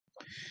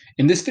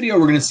In this video,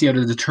 we're going to see how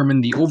to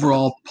determine the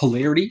overall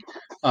polarity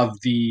of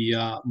the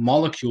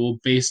molecule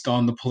based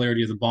on the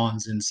polarity of the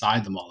bonds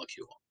inside the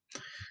molecule.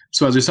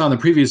 So as we saw in the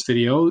previous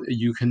video,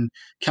 you can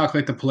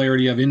calculate the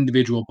polarity of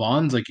individual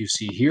bonds like you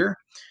see here,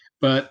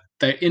 but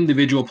the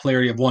individual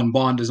polarity of one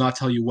bond does not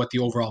tell you what the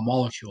overall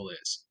molecule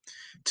is.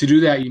 To do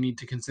that, you need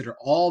to consider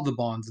all the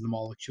bonds in the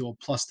molecule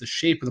plus the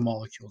shape of the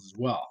molecules as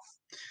well.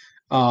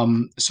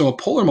 So a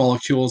polar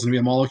molecule is going to be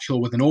a molecule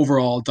with an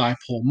overall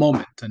dipole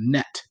moment, a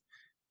net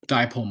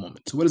dipole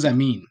moment. So what does that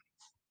mean?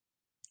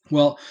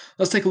 Well,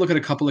 let's take a look at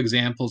a couple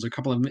examples, a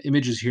couple of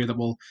images here that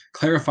will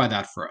clarify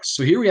that for us.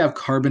 So here we have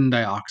carbon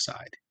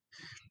dioxide,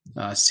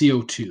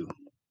 CO2.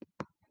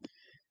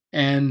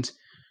 And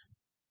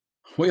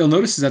what you'll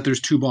notice is that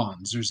there's two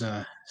bonds. There's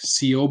a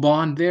CO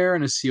bond there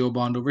and a CO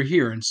bond over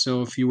here. And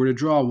so if you were to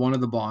draw one of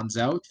the bonds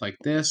out like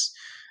this,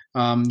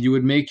 you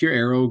would make your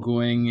arrow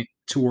going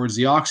towards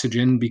the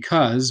oxygen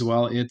because,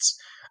 well, it's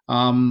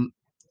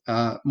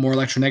more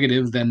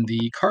electronegative than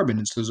the carbon.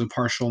 And so there's a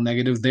partial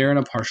negative there and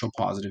a partial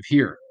positive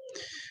here.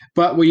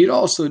 But what you'd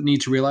also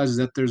need to realize is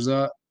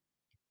that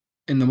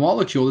in the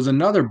molecule, there's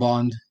another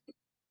bond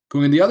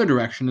going in the other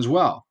direction as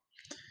well.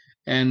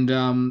 And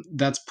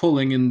that's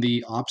pulling in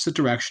the opposite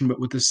direction, but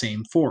with the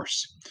same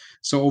force.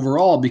 So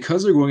overall,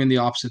 because they're going in the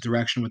opposite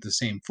direction with the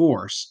same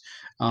force,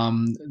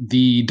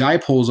 the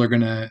dipoles are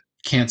going to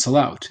cancel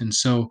out. And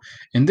so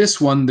in this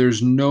one,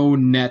 there's no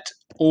net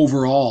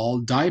overall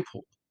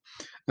dipole.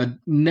 A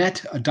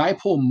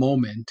dipole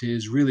moment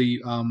is really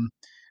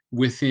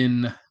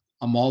within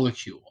a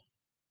molecule.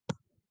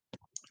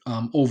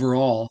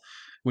 Overall,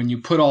 when you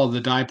put all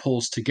the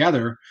dipoles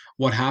together,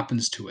 what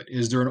happens to it?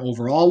 Is there an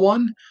overall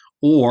one,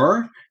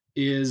 or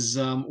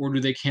do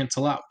they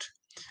cancel out?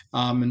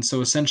 And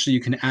so essentially,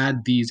 you can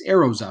add these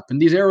arrows up, and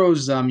these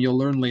arrows you'll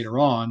learn later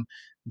on.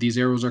 These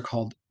arrows are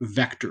called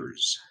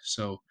vectors.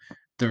 So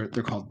they're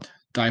called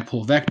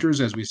dipole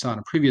vectors, as we saw in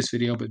a previous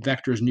video, but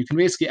vectors, and you can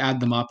basically add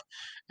them up,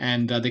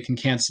 and they can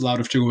cancel out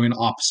if they're going in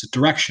opposite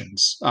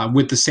directions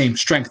with the same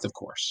strength, of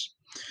course.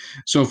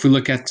 So if we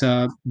look at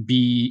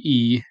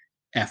BeF2,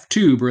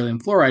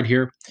 beryllium fluoride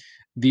here,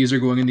 these are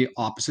going in the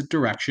opposite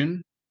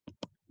direction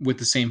with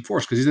the same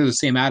force because these are the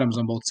same atoms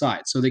on both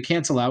sides. So they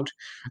cancel out,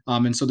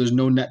 and so there's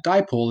no net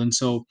dipole. And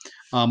so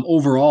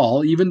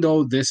overall, even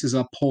though this is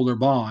a polar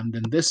bond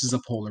and this is a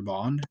polar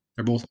bond,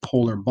 they're both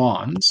polar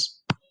bonds.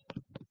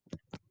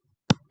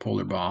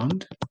 Polar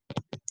bond.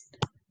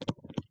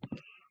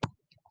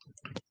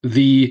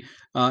 They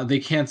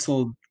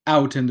cancel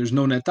out and there's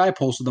no net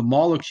dipole, so the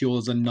molecule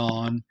is a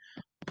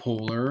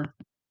non-polar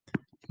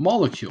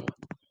molecule.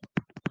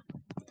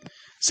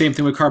 Same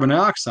thing with carbon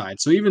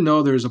dioxide. So even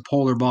though there's a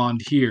polar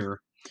bond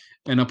here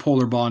and a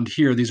polar bond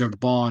here, these are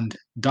bond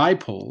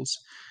dipoles,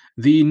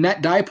 the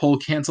net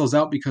dipole cancels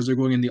out because they're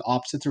going in the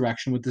opposite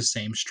direction with the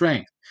same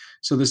strength.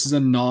 So this is a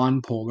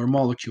non-polar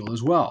molecule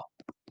as well.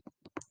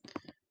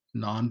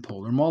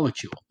 Non-polar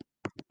molecule.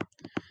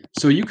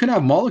 So you can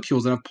have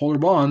molecules that have polar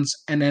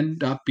bonds and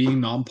end up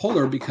being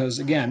non-polar because,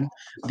 again,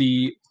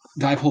 the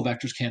dipole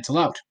vectors cancel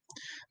out.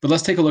 But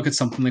let's take a look at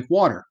something like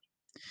water.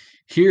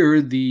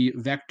 Here, the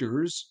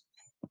vectors,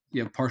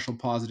 you have partial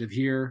positive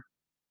here,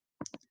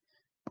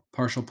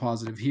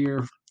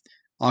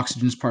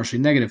 oxygen's partially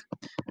negative.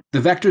 The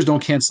vectors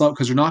don't cancel out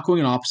because they're not going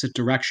in opposite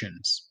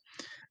directions.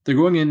 They're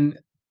going in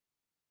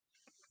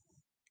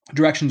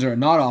directions that are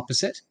not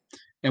opposite.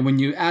 And when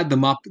you add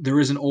them up, there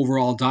is an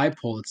overall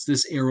dipole. It's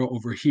this arrow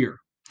over here.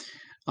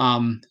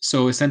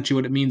 So essentially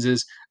what it means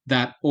is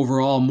that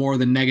overall more of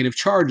the negative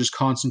charge is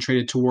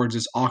concentrated towards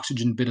this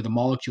oxygen bit of the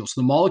molecule. So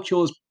the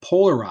molecule is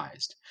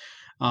polarized.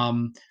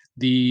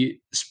 The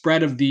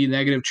spread of the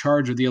negative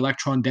charge or the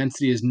electron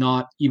density is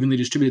not evenly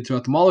distributed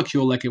throughout the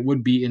molecule like it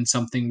would be in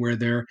something where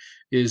there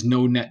is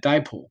no net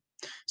dipole.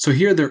 So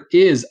here there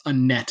is a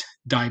net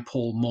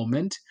dipole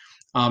moment.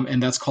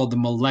 And that's called the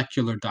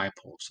molecular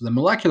dipole. So the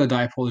molecular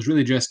dipole is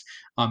really just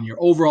your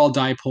overall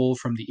dipole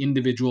from the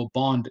individual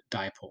bond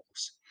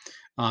dipoles.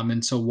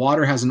 And so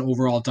water has an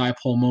overall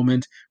dipole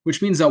moment,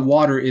 which means that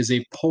water is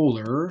a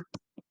polar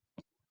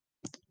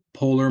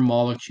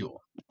molecule.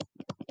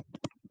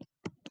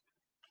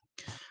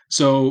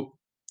 So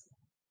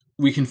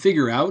we can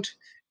figure out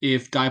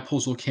if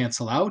dipoles will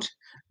cancel out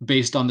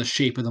based on the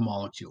shape of the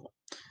molecule.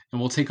 And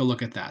we'll take a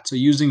look at that. So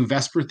using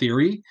VSEPR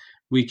theory,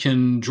 we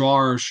can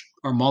draw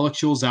our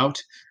molecules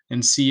out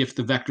and see if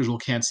the vectors will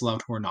cancel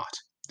out or not.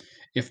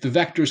 If the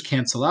vectors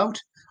cancel out,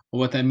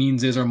 well, what that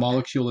means is our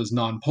molecule is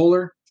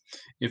nonpolar.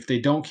 If they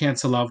don't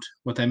cancel out,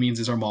 what that means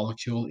is our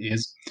molecule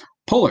is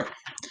polar.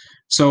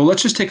 So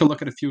let's just take a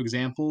look at a few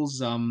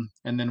examples, and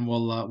then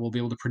we'll be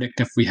able to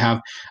predict if we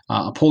have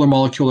a polar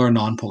molecule or a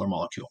nonpolar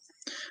molecule.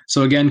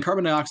 So again,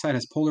 carbon dioxide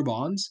has polar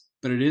bonds,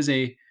 but it is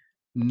a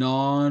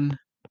non-polar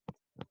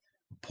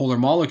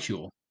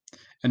molecule.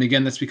 And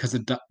again, that's because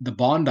the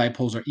bond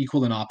dipoles are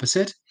equal and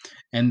opposite,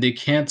 and they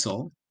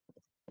cancel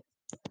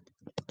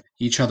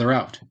each other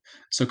out.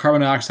 So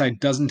carbon dioxide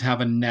doesn't have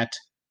a net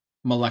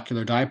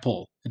molecular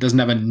dipole. It doesn't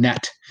have a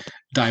net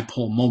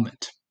dipole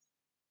moment.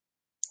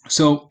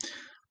 So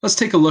Let's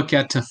take a look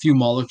at a few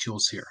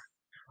molecules here.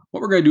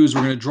 What we're going to do is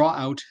we're going to draw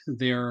out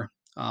their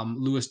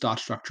Lewis dot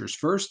structures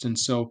first. And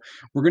so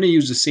we're going to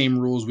use the same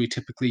rules we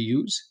typically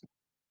use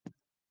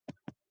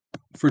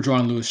for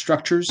drawing Lewis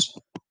structures.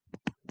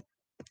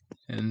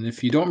 And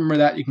if you don't remember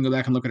that, you can go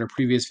back and look at our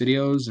previous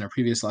videos and our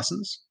previous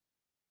lessons.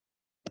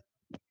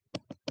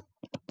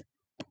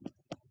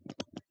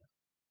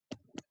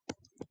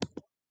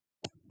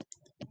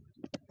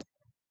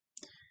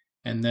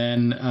 And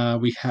then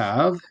we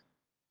have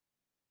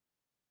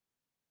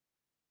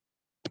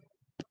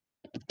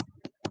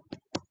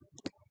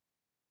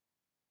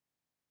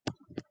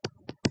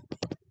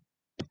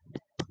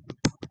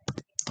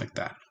like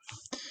that.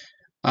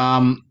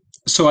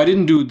 So I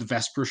didn't do the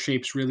Vesper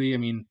shapes really. I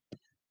mean,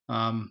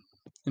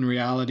 in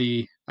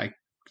reality, I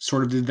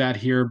sort of did that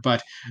here,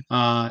 but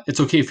it's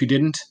okay if you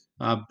didn't.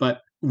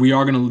 But we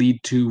are going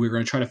to we're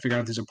going to try to figure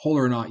out if these are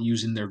polar or not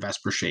using their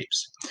Vesper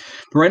shapes.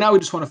 But right now we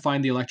just want to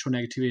find the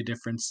electronegativity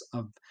difference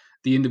of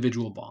the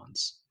individual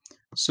bonds.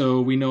 So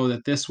we know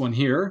that this one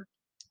here,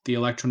 the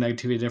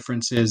electronegativity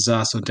difference is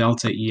so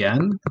delta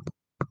En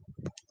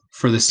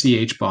for the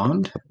CH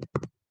bond.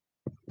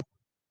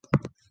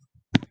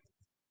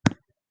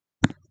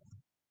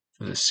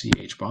 For the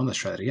CH bond, let's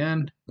try that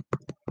again,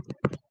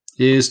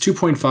 is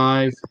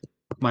 2.5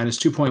 minus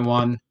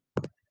 2.1,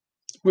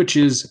 which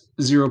is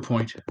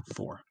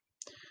 0.4.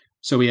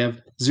 So we have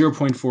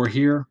 0.4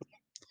 here,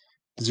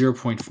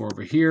 0.4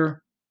 over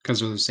here, because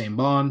they're the same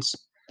bonds.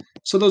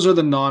 So those are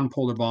the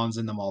non-polar bonds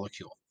in the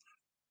molecule.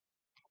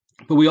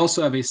 But we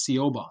also have a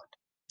CO bond.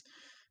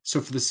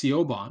 So for the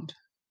CO bond,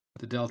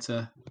 the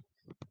delta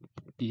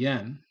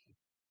En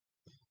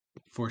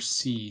for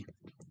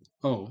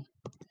CO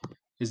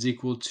is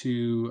equal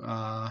to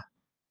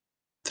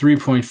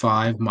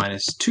 3.5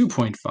 minus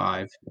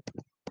 2.5,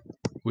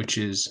 which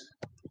is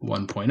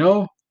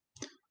 1.0.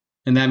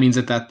 And that means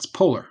that that's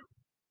polar.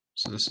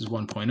 So this is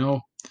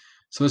 1.0.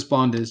 So this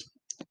bond is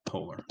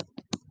polar.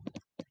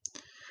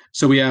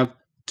 So we have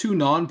two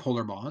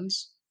non-polar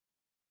bonds,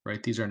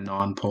 right? These are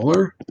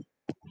non-polar.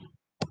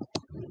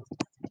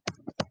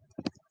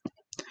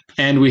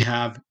 And we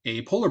have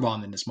a polar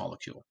bond in this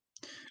molecule.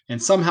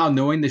 And somehow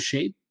knowing the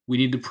shape, we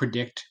need to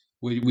predict,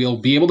 we'll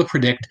be able to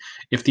predict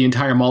if the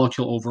entire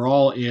molecule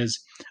overall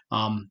is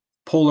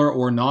polar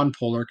or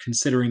non-polar,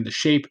 considering the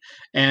shape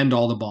and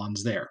all the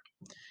bonds there.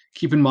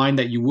 Keep in mind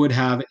that you would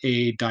have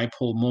a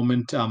dipole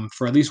moment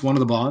for at least one of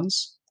the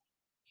bonds.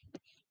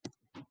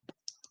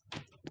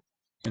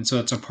 And so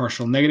it's a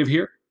partial negative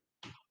here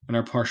and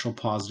our partial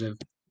positive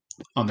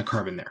on the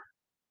carbon there.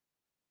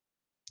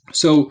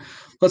 So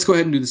let's go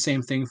ahead and do the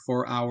same thing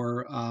for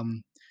our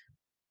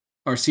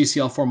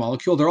CCl4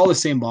 molecule. They're all the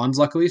same bonds,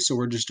 luckily, so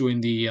we're just doing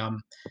the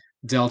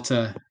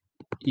delta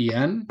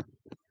En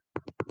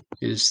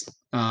is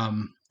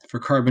for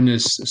carbon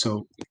is,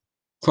 so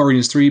chlorine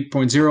is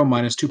 3.0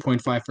 minus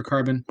 2.5 for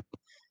carbon,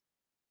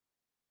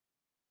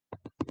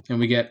 and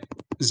we get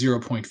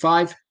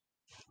 0.5.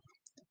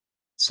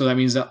 So that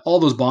means that all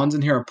those bonds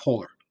in here are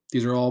polar.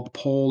 These are all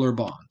polar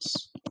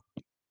bonds.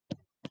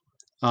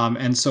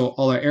 And so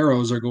all our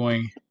arrows are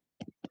going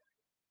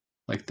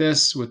like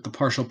this, with the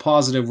partial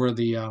positive where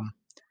the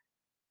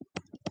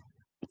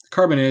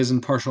carbon is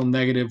and partial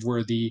negative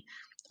where the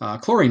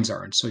chlorines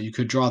are. And so you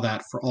could draw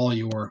that for all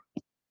your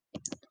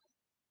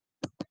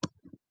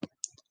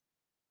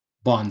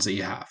bonds that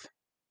you have.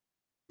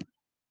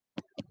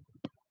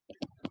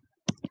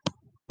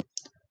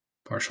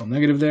 Partial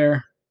negative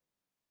there.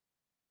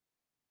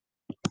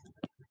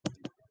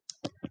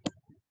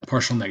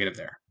 Partial negative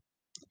there.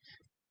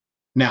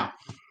 Now,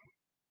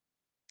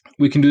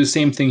 we can do the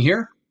same thing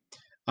here.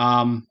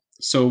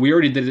 So we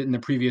already did it in the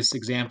previous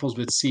examples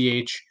with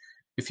CH.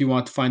 If you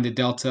want to find the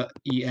delta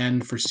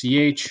En for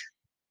CH,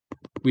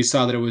 we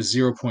saw that it was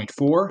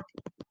 0.4.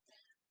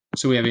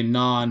 So we have a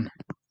non-polar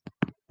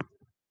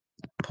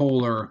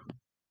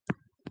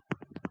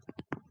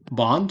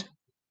bond.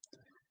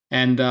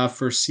 And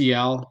for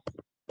CCl,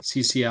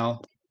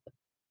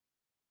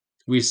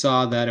 we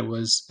saw that it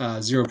was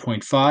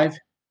 0.5.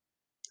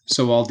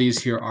 So all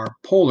these here are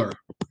polar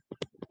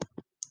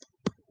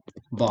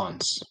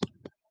bonds.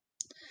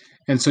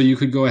 And so you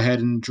could go ahead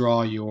and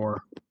draw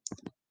your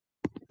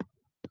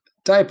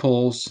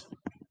dipoles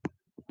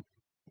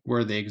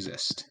where they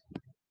exist.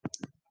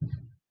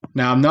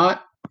 Now, I'm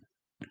not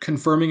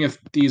confirming if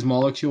these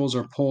molecules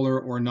are polar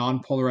or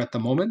non-polar at the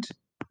moment.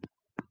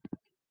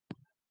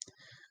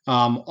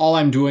 All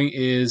I'm doing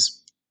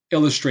is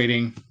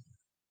illustrating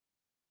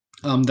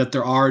that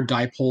there are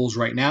dipoles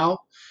right now,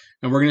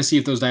 and we're going to see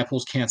if those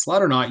dipoles cancel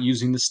out or not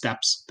using the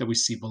steps that we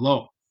see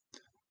below.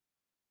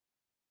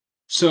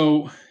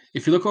 So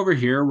if you look over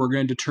here, we're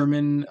going to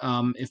determine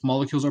if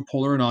molecules are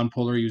polar or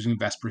non-polar using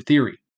Vesper theory.